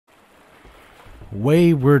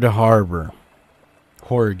Wayward Harbor.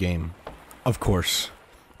 Horror game. Of course.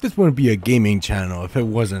 This wouldn't be a gaming channel if it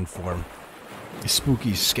wasn't for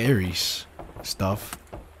spooky, scary stuff.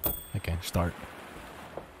 Okay, start.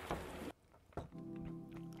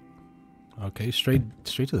 Okay, straight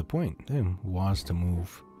to the point. Damn, wants to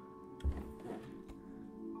move.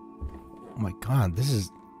 Oh my god, this is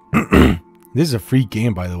this is a free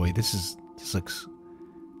game, by the way. This looks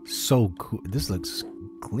so cool. This looks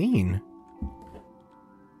clean.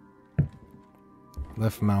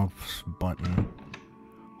 Left mouse button.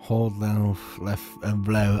 Hold left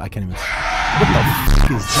blow. I can't even. What the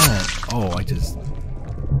fuck is that? Oh, I just.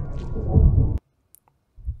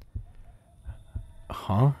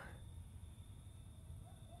 Huh?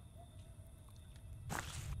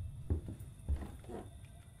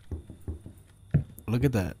 Look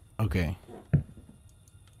at that. Okay.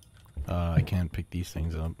 I can't pick these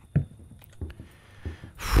things up.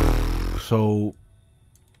 So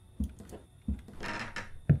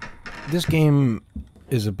this game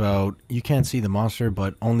is about, you can't see the monster,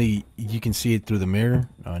 but only you can see it through the mirror.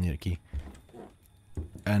 Oh, I need a key.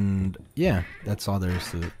 And yeah, that's all there is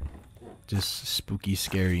to it. Just spooky,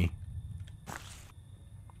 scary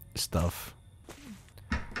stuff.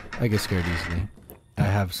 I get scared easily. I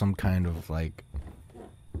have some kind of like,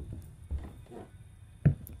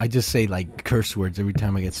 I just say like curse words every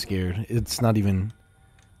time I get scared. It's not even.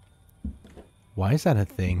 Why is that a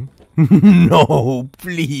thing? No,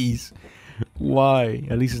 please. Why?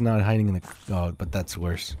 At least it's not hiding in the. Oh, but that's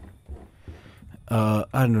worse. I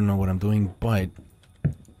don't know what I'm doing, but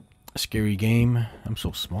scary game. I'm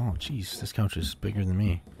so small. Jeez, this couch is bigger than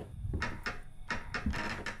me.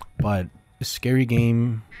 But a scary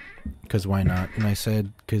game, because why not? And I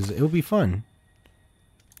said, because it'll be fun.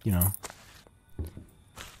 You know.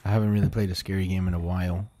 I haven't really played a scary game in a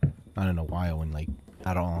while. Not in a while, in like,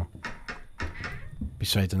 at all.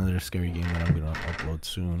 Besides another scary game that I'm gonna upload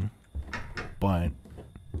soon. But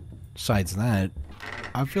besides that,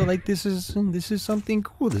 I feel like this is something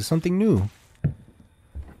cool. This is something new.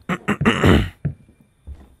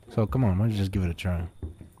 So come on, why don't you just give it a try?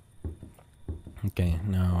 Okay,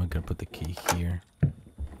 now I gotta put the key here.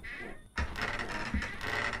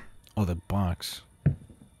 Oh, the box.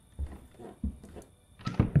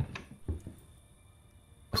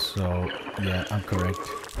 So, yeah, I'm correct.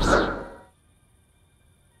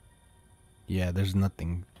 Yeah, there's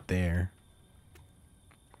nothing there.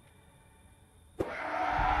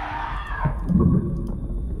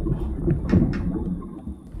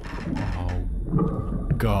 Oh,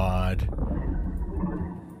 God.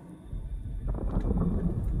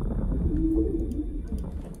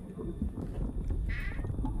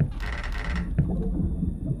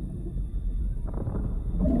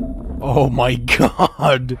 Oh my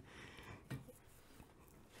god.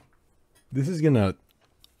 This is gonna.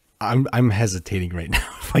 I'm hesitating right now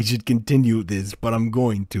if I should continue this, but I'm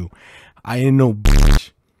going to. I ain't no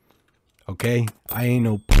bitch. Okay? I ain't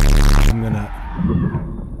no bitch. I'm gonna.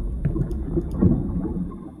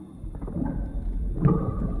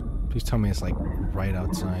 Please tell me it's like right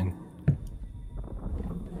outside.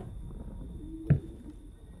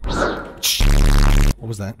 What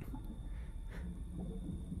was that?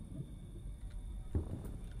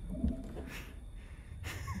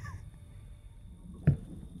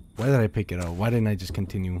 Why did I pick it up? Why didn't I just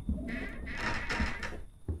continue?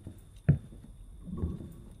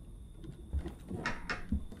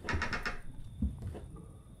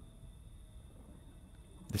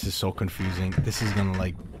 This is so confusing. This is gonna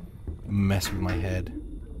like mess with my head.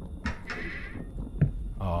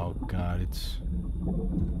 Oh god, it's.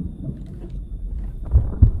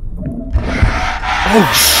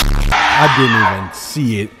 Oh! I didn't even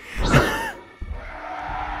see it.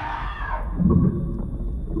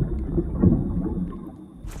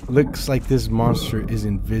 Looks like this monster is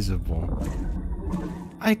invisible.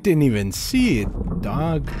 I didn't even see it,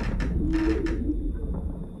 dog.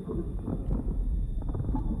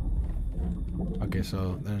 Okay,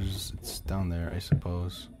 so it's down there, I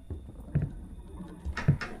suppose.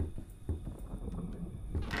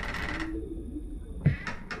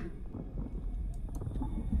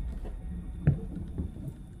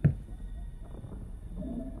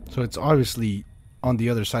 So it's obviously on the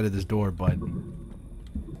other side of this door, but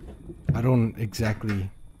I don't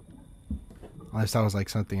exactly. Unless that was like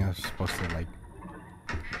something I was supposed to like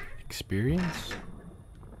experience.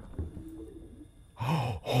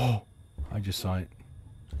 Oh, I just saw it.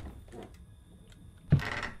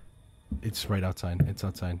 It's right outside. It's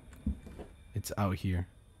outside. It's out here.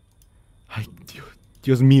 Ay,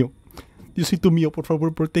 Dios mío. Diosito mío, por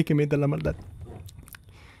favor, protégeme de la maldad.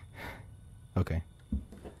 Okay.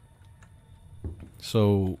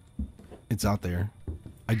 So, it's out there.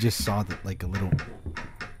 I just saw that, like, a little...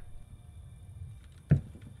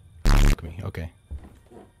 Look at me, okay.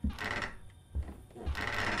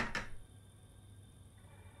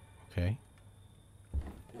 Okay.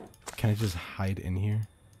 Can I just hide in here?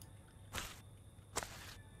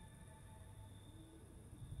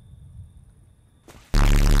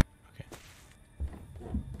 Okay.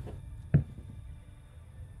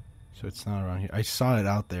 So it's not around here. I saw it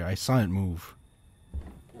out there. I saw it move.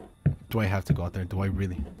 Do I have to go out there? Do I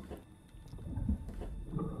really?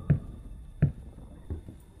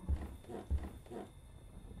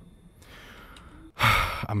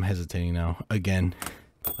 I'm hesitating now. Again.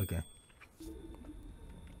 Okay.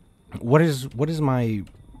 What is my...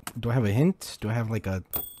 Do I have a hint? Do I have like a...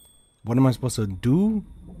 What am I supposed to do?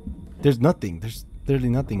 There's nothing. There's literally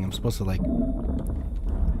nothing. I'm supposed to like...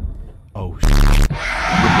 Oh, shit.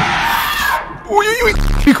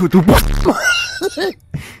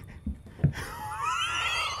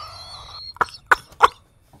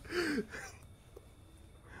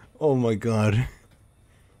 Oh my god.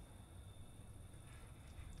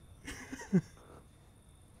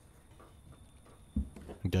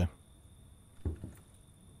 Okay.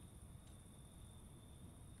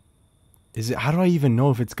 Is it... How do I even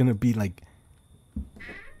know if it's gonna be like...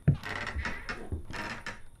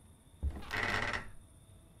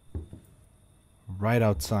 Right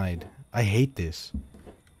outside. I hate this.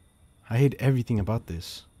 I hate everything about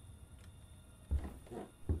this.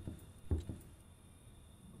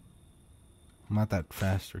 I'm not that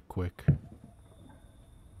fast or quick.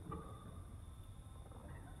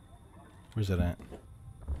 Where's it at?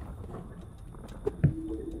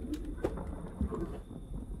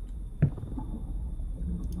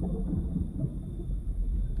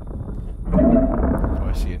 Oh,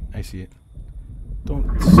 I see it. I see it.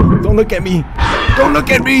 Don't look at me! Don't look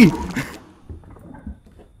at me!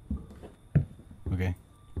 Okay.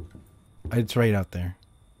 It's right out there.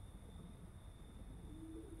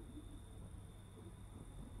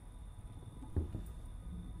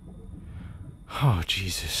 Oh,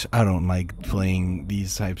 Jesus. I don't like playing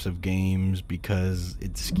these types of games because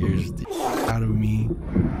it scares the out of me.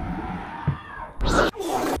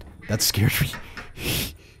 That scared me.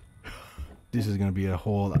 This is gonna be a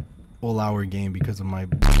whole hour game because of my...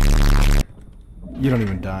 You don't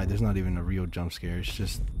even die. There's not even a real jump scare. It's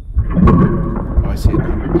just... Oh, I see it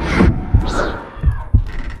now.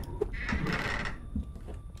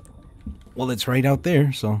 Well, it's right out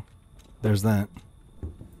there, so there's that.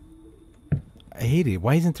 I hate it.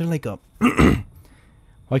 Why isn't there like a...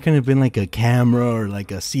 Why couldn't it have been like a camera or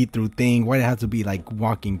like a see-through thing? Why'd it have to be like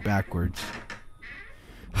walking backwards?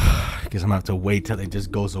 Because I'm gonna have to wait till it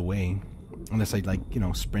just goes away. Unless I like, you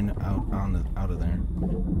know, sprint out of there.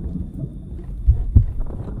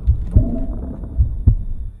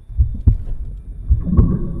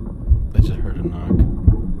 I just heard a knock.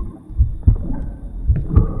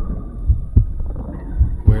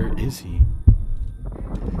 Where is he?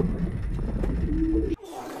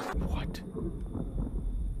 What?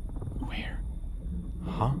 Where?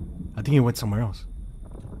 Huh? I think he went somewhere else.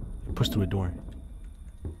 He pushed through a door.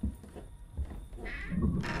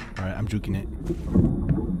 Alright, I'm juking it.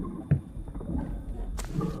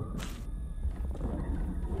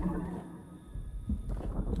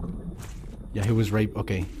 Yeah, he was right.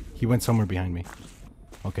 Okay. He went somewhere behind me.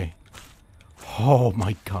 Okay. Oh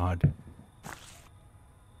my god.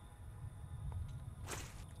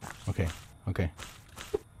 Okay. Okay.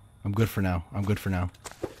 I'm good for now. I'm good for now.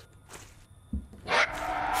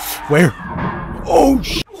 Where? Oh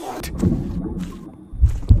shit!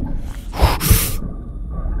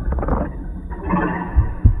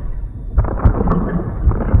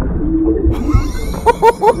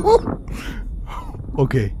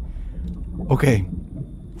 Okay. Okay.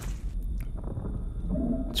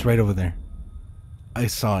 It's right over there. I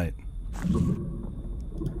saw it.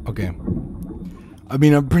 Okay. I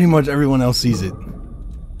mean, pretty much everyone else sees it.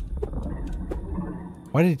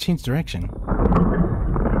 Why did it change direction?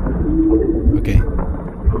 Okay.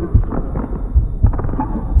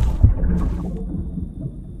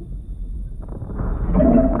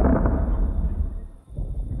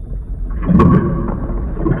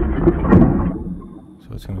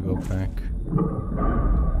 So it's gonna go back.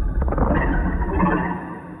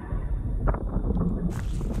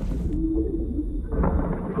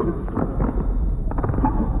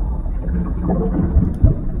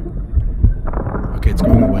 Okay, it's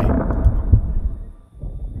going away.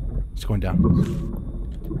 It's going down.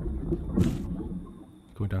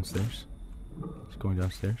 It's going downstairs. It's going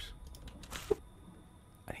downstairs.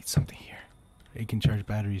 I need something here. You can charge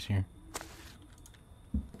batteries here.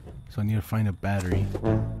 So I need to find a battery.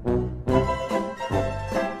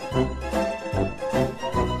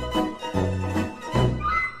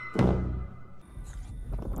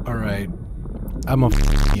 Alright. I'm a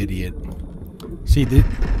f***ing idiot. See,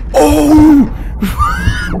 oh!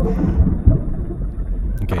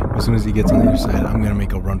 Okay, as soon as he gets on the other side, I'm gonna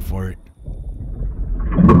make a run for it.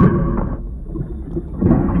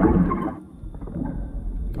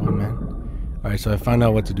 Come on, man. Alright, so I found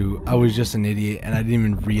out what to do. I was just an idiot, and I didn't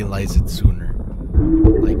even realize it sooner.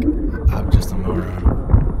 Like, I'm just a moron.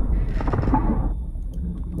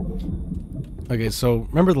 Okay, so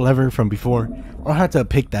remember the lever from before? I had to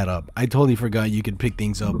pick that up. I totally forgot you could pick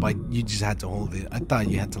things up. You just had to hold it. I thought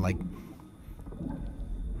you had to, like,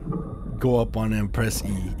 go up on it and press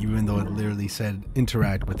E, even though it literally said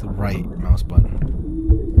interact with the right mouse button.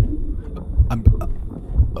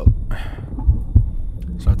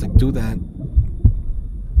 So I have to do that,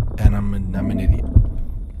 and I'm an idiot.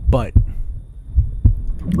 But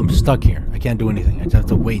I'm stuck here. I can't do anything. I just have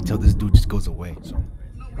to wait till this dude just goes away. So.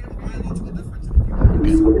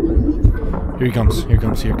 Okay. Here he comes. Here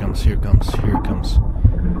comes. Here comes. Here comes. Here comes.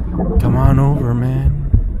 Come on over, man.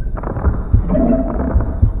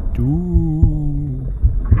 Ooh.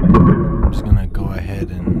 I'm just gonna go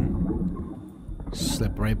ahead and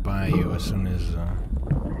slip right by you as soon as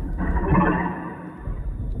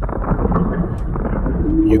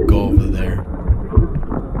you go over there.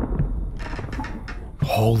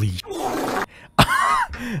 Holy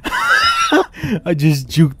I just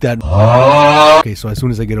juked that. Okay, so as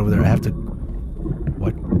soon as I get over there, I have to.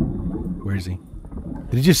 What? Where is he?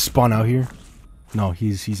 Did he just spawn out here? No,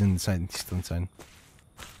 he's inside. He's still inside.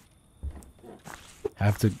 I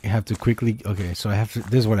have to quickly. Okay, so I have to.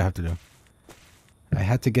 This is what I have to do. I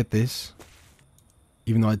had to get this,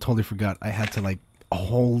 even though I totally forgot. I had to like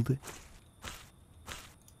hold.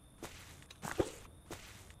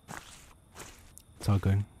 It's all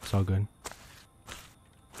good. It's all good.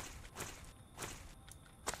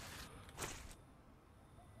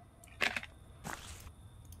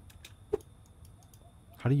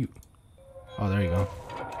 How do you... Oh, there you go.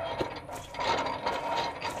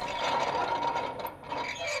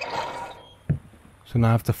 So now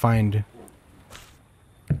I have to find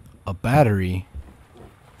a battery.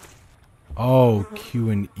 Oh,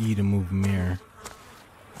 Q and E to move mirror.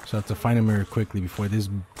 So I have to find a mirror quickly before this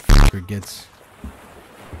f***er gets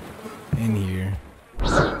in here.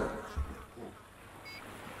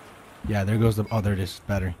 Yeah, there goes the... Oh, there it is.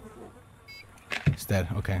 Battery. It's dead.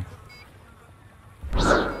 Okay.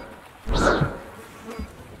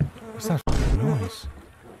 What's that f***ing noise?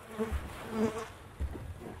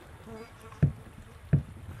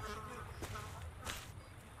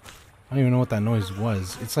 I don't even know what that noise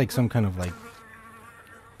was. It's like some kind of like...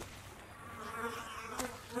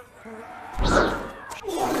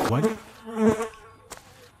 What?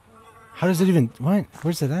 How does it even... What?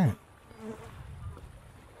 Where's it at?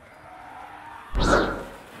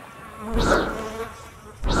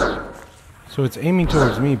 So it's aiming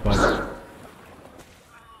towards me, but...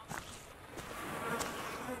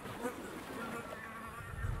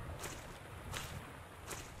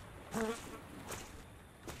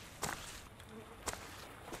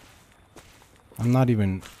 I'm not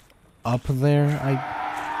even up there.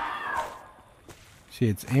 See,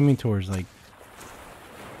 it's aiming towards like...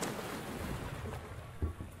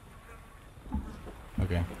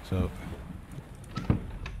 Okay, so...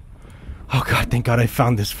 Oh god, thank god I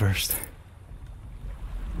found this first.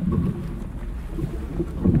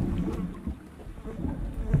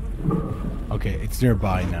 Okay, it's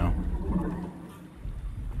nearby now.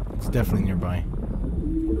 It's definitely nearby.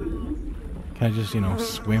 Can I just, you know,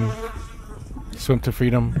 swim? Swim to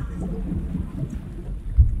freedom?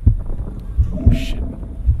 Oh, shit.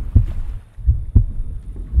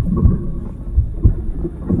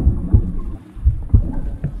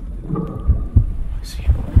 I see.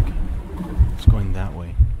 Okay. It's going that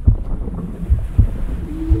way.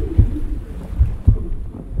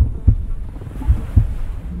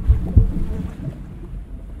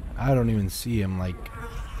 I don't even see him, like,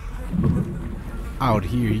 out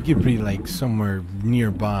here. He could be, like, somewhere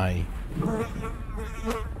nearby.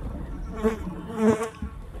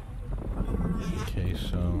 Okay,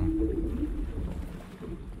 so...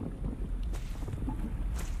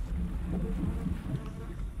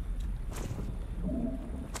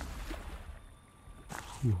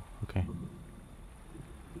 Ooh, okay.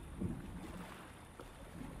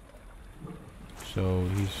 So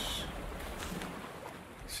he's...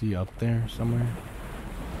 Is he up there somewhere?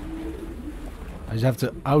 I just have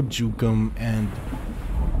to out-juke him and...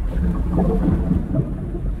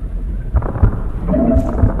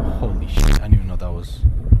 Holy shit, I didn't even know that was...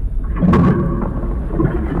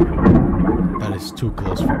 That is too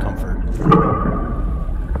close for comfort.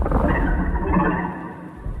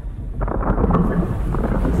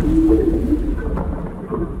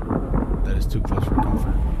 That is too close for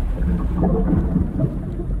comfort.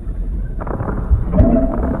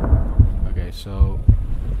 Okay, so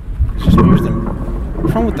it's just mirrors them.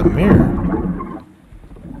 What's wrong with the mirror?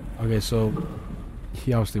 Okay, so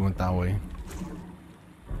he obviously went that way.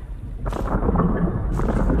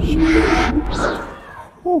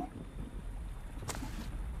 Woo.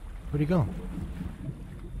 Where'd he go?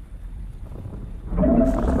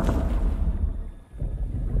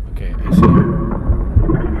 Okay, I see him.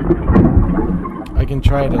 I can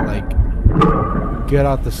try to like get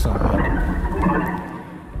out the side.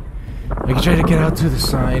 I can try to get out to the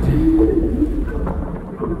side.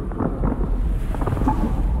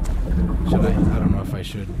 Should I? I don't know if I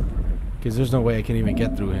should. Because there's no way I can even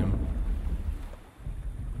get through him.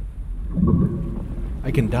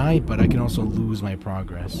 I can die, but I can also lose my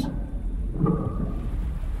progress. Okay,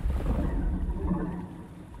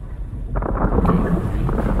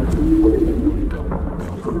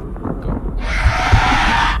 go.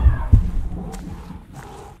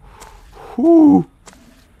 Whoo!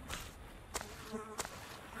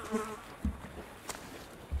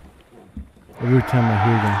 Every time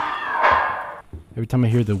I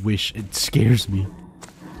hear the wish, it scares me.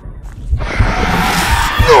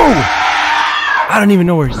 No! I don't even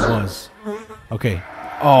know where he was. Okay.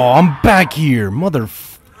 Oh, I'm back here,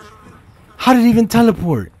 How did he even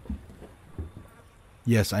teleport?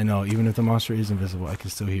 Yes, I know. Even if the monster is invisible, I can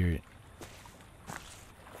still hear it.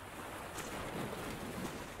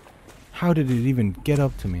 How did it even get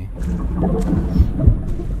up to me?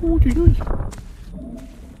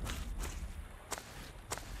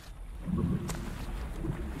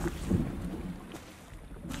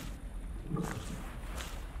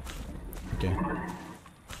 Okay.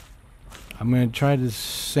 I'm gonna try the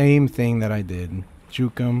same thing that I did.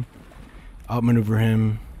 Juke him, outmaneuver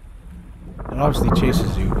him. It obviously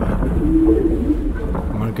chases you, but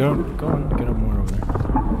I'm gonna go on, get up more over there.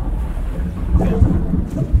 Yeah.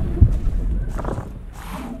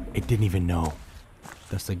 It didn't even know.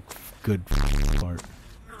 That's the good part.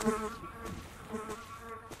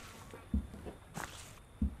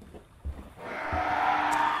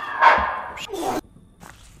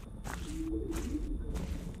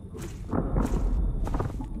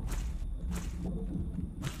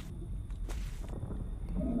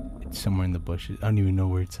 It's somewhere in the bushes. I don't even know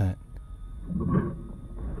where it's at.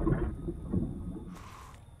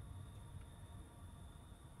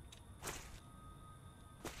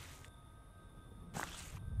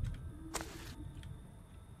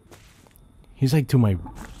 He's like to my...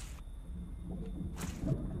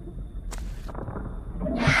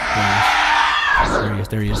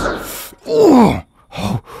 There he is. Oh!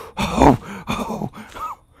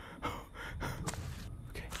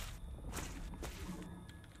 Okay.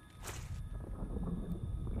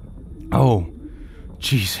 Oh,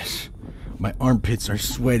 Jesus. My armpits are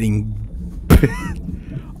sweating.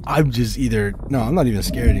 I'm just either... No, I'm not even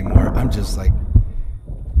scared anymore. I'm just like...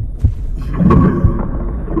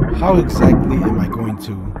 How exactly am I going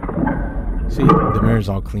to... See, the mirror's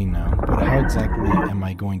all clean now. But how exactly am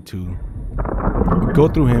I going to... go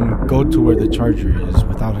through him, go to where the charger is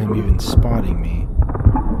without him even spotting me?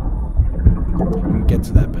 I can get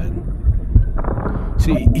to that bed.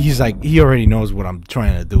 See, he's like, he already knows what I'm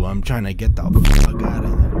trying to do. I'm trying to get the fuck out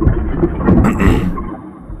of there.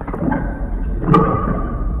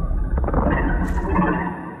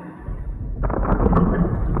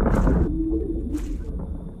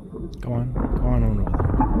 Go on over there.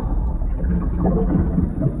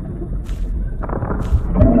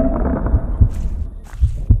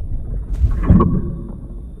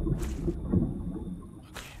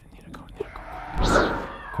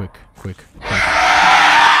 Quick.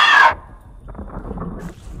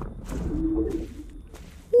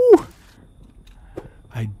 Woo!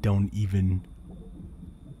 I don't even...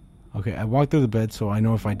 Okay, I walked through the bed, so I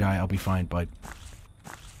know if I die, I'll be fine, but...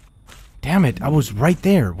 Damn it, I was right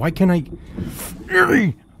there. Why can't I...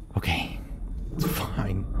 Okay, it's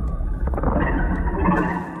fine.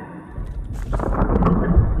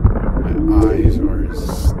 My eyes are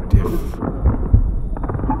stiff.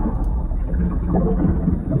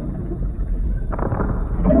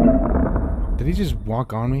 Did he just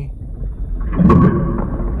walk on me?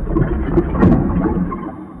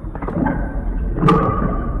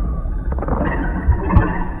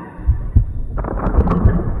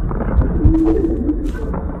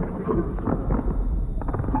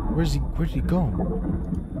 Where'd he go?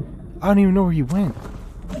 I don't even know where he went.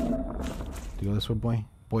 Did he go this way, boy?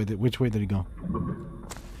 Boy, which way did he go?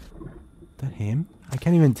 that him? I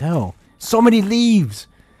can't even tell. So many leaves!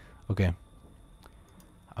 Okay.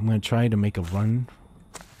 I'm gonna try to make a run.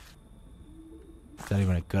 Is that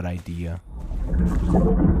even a good idea?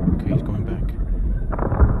 Okay, he's going back.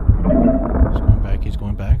 He's going back, he's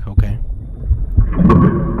going back. Okay.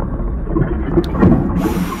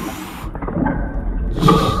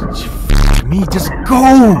 Me, just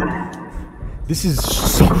go! This is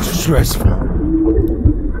so stressful.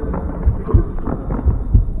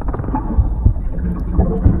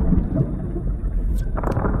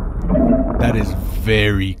 That is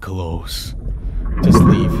very close. Just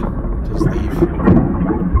leave. Just leave.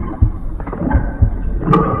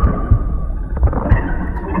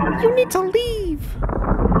 You need to leave.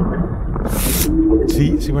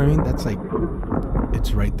 See what I mean? That's like,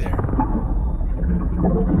 it's right there.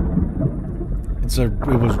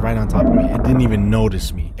 It was right on top of me. It didn't even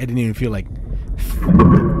notice me. It didn't even feel like. Okay,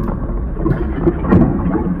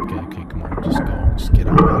 come on, just go. Just get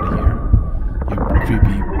on out of here. You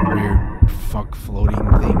creepy, weird, fuck floating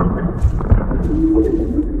thing.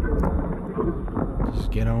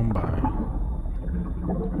 Just get on by.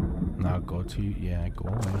 Now go to, yeah, go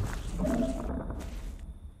away.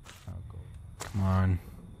 I'll go. Come on.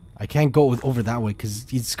 I can't go over that way because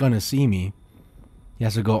he's gonna see me. He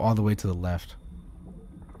has to go all the way to the left.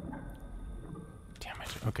 Damn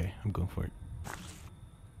it. Okay, I'm going for it.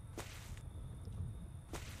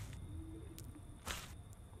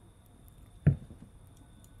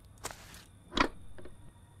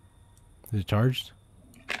 Is it charged?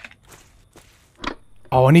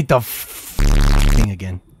 Oh, I need the thing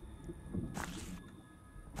again.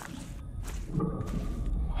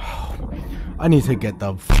 I need to get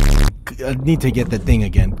the thing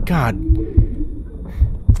again. God.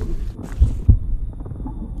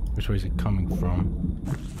 Which way is it coming from?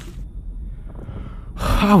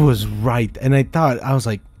 I was right, and I was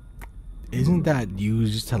like, isn't that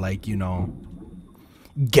used to, like, you know,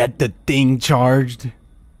 get the thing charged?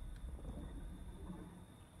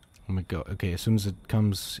 I'm gonna go. Okay, as soon as it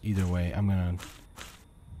comes either way, I'm gonna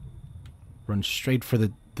run straight for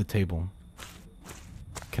the table.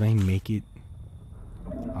 Can I make it?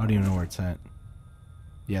 I don't even know where it's at.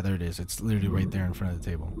 Yeah, there it is. It's literally right there in front of the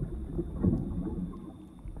table.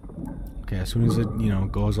 Okay, as soon as it, you know,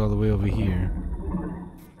 goes all the way over here.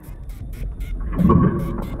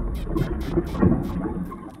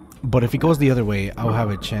 But if it goes the other way, I'll have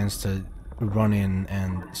a chance to run in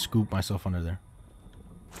and scoop myself under there.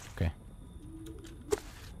 Okay.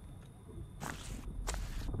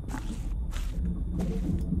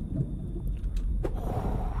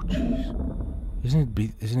 Oh, jeez.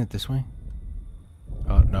 Isn't it this way?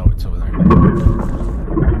 Oh, no, it's over there.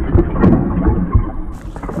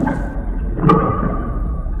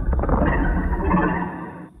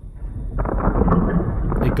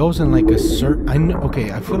 It goes in like a certain...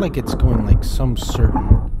 okay, I feel like it's going like some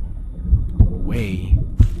certain way.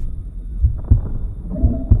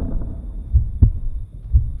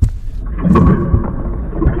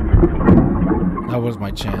 That was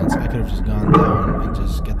my chance. I could have just gone down and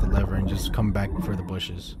just get the lever and just come back for the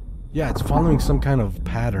bushes. Yeah, it's following some kind of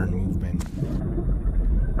pattern movement.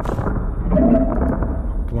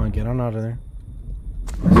 Come on, get on out of there.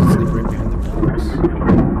 It's like right behind the blocks.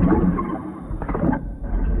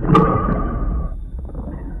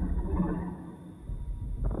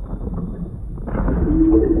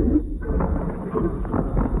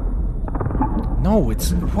 No,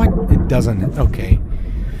 it's... what? It doesn't... okay.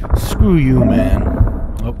 Screw you, man.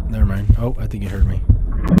 Oh, never mind. Oh, I think you heard me.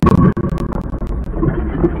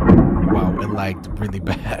 Wow, it lagged really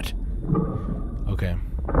bad. Okay.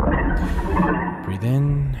 Breathe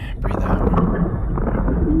in, breathe out.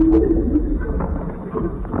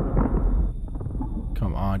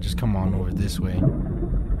 Come on, just come on over this way.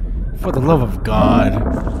 For the love of God.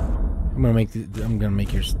 I'm gonna make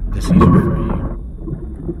this easier for you.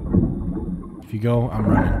 If you go, I'm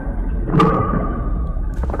running.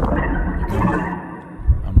 You go,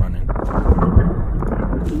 I'm running.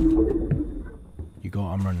 You go,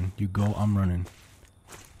 I'm running. You go, I'm running.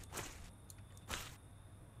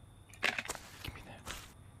 Give me that.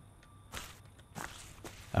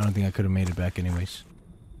 I don't think I could have made it back anyways.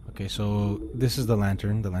 Okay, so this is the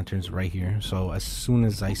lantern. The lantern's right here. So as soon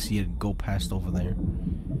as I see it go past over there,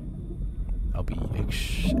 I'll be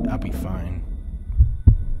fine.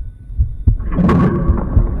 I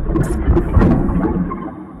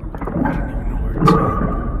don't even know where it's at.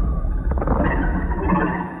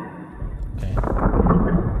 Okay.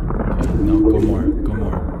 Okay, no, go more. Go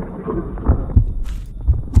more.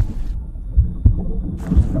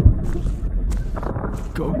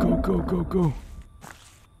 Go, go, go, go, go.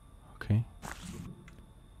 Okay.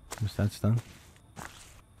 Once that's done,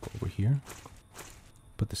 go over here.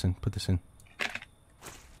 Put this in. Put this in.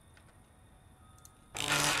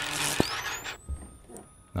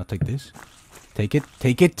 Now take this. Take it.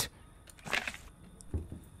 Take it.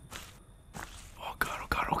 Oh god. Oh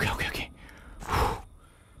god. Okay. Okay. Okay.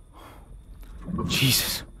 Whew.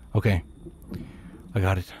 Jesus. Okay. I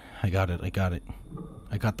got it. I got it. I got it.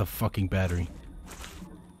 I got the fucking battery.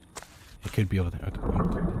 It could be over there.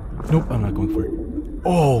 Okay. Nope. I'm not going for it.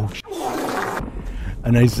 Oh.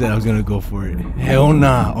 And I said I was gonna go for it. Hell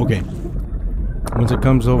nah. Okay. Once it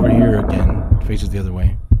comes over here again, faces the other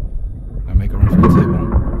way. I make a run for the table.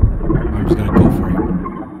 I'm just gonna go for it.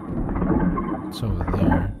 It's over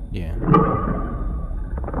there. Yeah.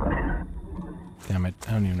 Damn it.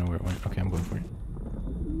 I don't even know where it went. Okay, I'm going for it.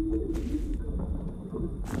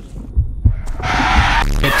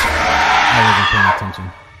 Shit. I wasn't paying attention.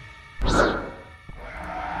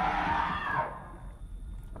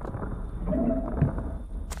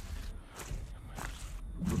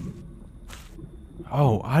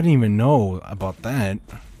 Oh, I didn't even know about that.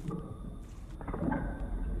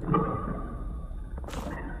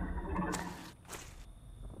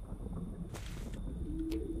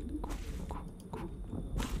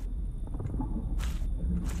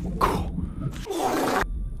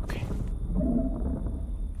 Okay.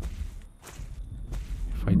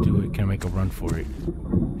 If I do it, can I make a run for it?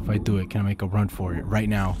 If I do it, can I make a run for it right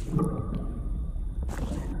now?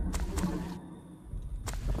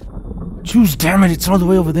 Choose, damn it, it's all the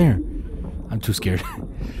way over there. I'm too scared.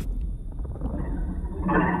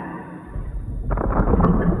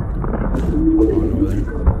 Over there.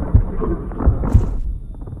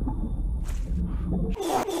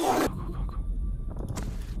 Go.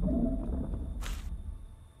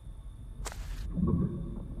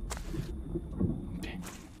 Okay.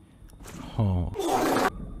 Oh.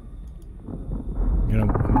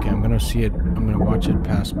 I'm gonna see it. I'm gonna watch it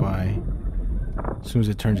pass by. As soon as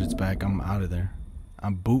it turns its back, I'm out of there.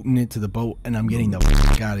 I'm booting it to the boat, and I'm getting the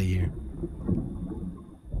fuck out of here.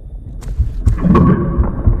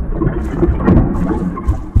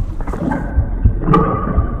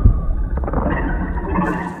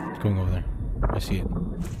 It's going over there. I see it.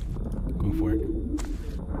 Going for it.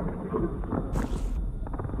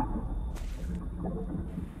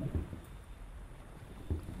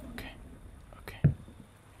 Okay. Okay.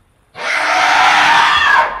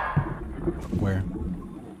 Where?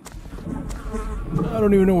 I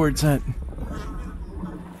don't even know where it's at.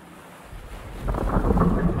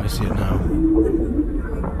 I see it now.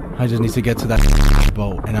 I just need to get to that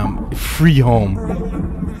boat and I'm free home.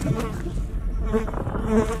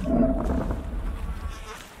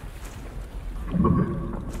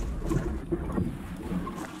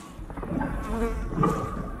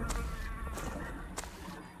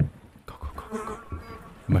 Go.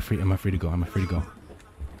 Am I free? Am I free to go? Am I free to go?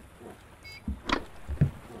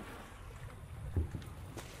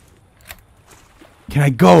 Can I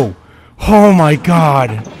go? Oh my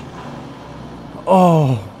god.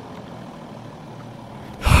 Oh.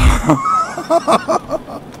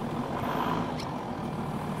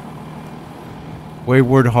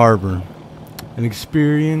 Wayward Harbor. An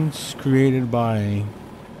experience created by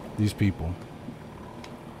these people.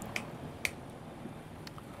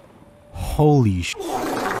 Holy sh**.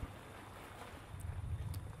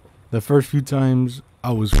 The first few times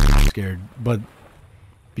I was scared, but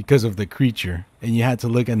because of the creature, and you had to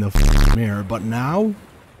look in the mirror. But now,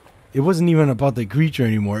 it wasn't even about the creature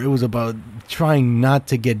anymore. It was about trying not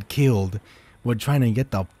to get killed, but trying to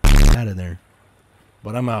get the out of there.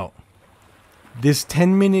 But I'm out. This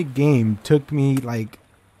 10-minute game took me like,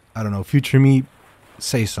 I don't know, future me,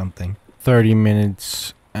 say something. 30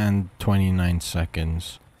 minutes and 29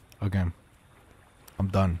 seconds. Okay, I'm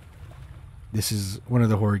done. This is one of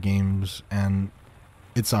the horror games, and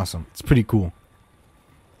it's awesome. It's pretty cool.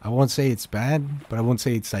 I won't say it's bad, but I won't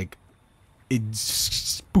say it's like it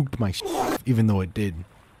spooked my shit, even though it did.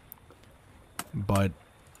 But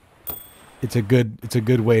it's a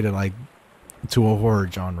good way to like to a horror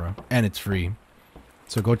genre, and it's free.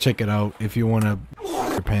 So go check it out if you want to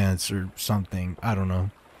your pants or something. I don't know.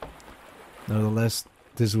 Nevertheless,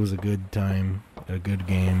 this was a good time, a good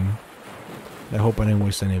game. I hope I didn't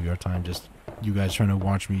waste any of your time. Just you guys trying to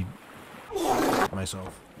watch me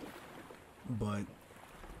myself. But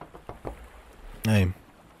hey,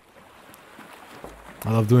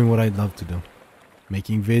 I love doing what I love to do.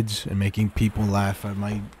 Making vids and making people laugh at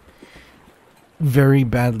my very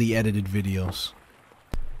badly edited videos.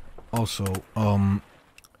 Also,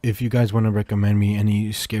 if you guys want to recommend me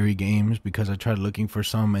any scary games, because I tried looking for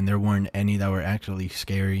some and there weren't any that were actually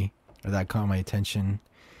scary or that caught my attention,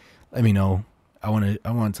 let me know. I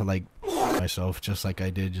want to like myself just like I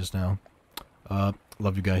did just now.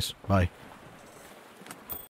 Love you guys. Bye.